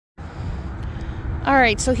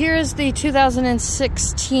Alright, so here is the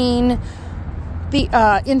 2016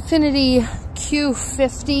 Infiniti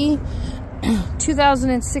Q50.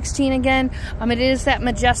 2016 again. It is that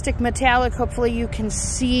majestic metallic. Hopefully you can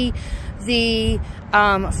see the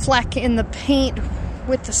fleck in the paint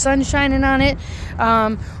with the sun shining on it.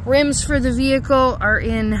 Rims for the vehicle are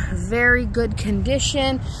in very good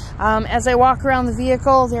condition. As I walk around the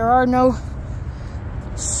vehicle, there are no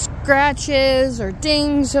scratches or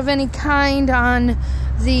dings of any kind on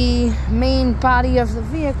the main body of the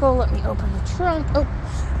vehicle. Let me open the trunk. Oh,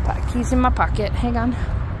 keys in my pocket. Hang on.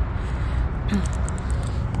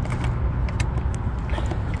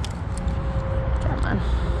 Come on.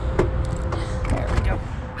 There we go.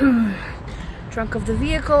 Trunk of the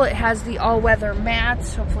vehicle. It has the all-weather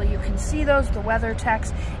mats. Hopefully you can see those. The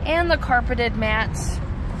WeatherTechs and the carpeted mats.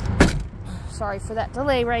 Sorry for that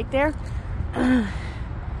delay right there.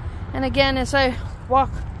 And again, as I walk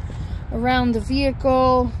around the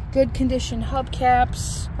vehicle, good condition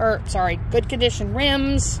hubcaps, or sorry, good condition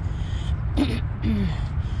rims,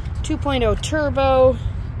 2.0 turbo,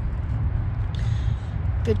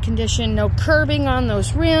 good condition, no curbing on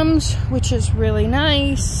those rims, which is really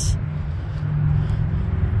nice.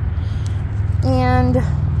 And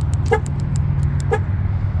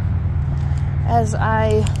as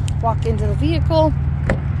I walk into the vehicle,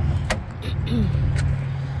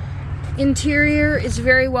 interior is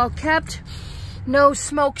very well kept. No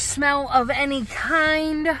smoke smell of any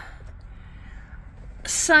kind.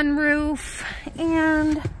 Sunroof,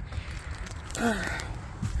 and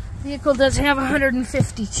vehicle does have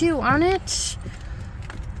 152 on it.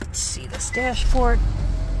 Let's see this dashboard.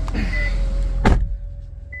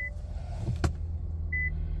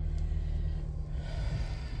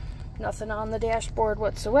 Nothing on the dashboard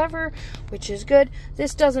whatsoever, which is good.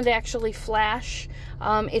 This doesn't actually flash.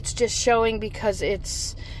 It's just showing because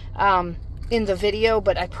it's in the video,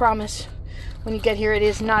 but I promise when you get here it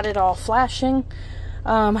is not at all flashing.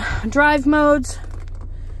 Drive modes.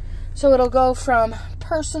 So it'll go from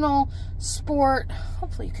personal, sport,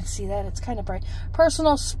 hopefully you can see that, it's kind of bright,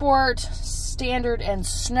 personal, sport, standard, and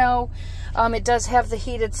snow. It does have the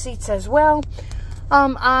heated seats as well.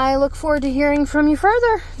 I look forward to hearing from you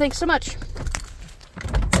further. Thanks so much.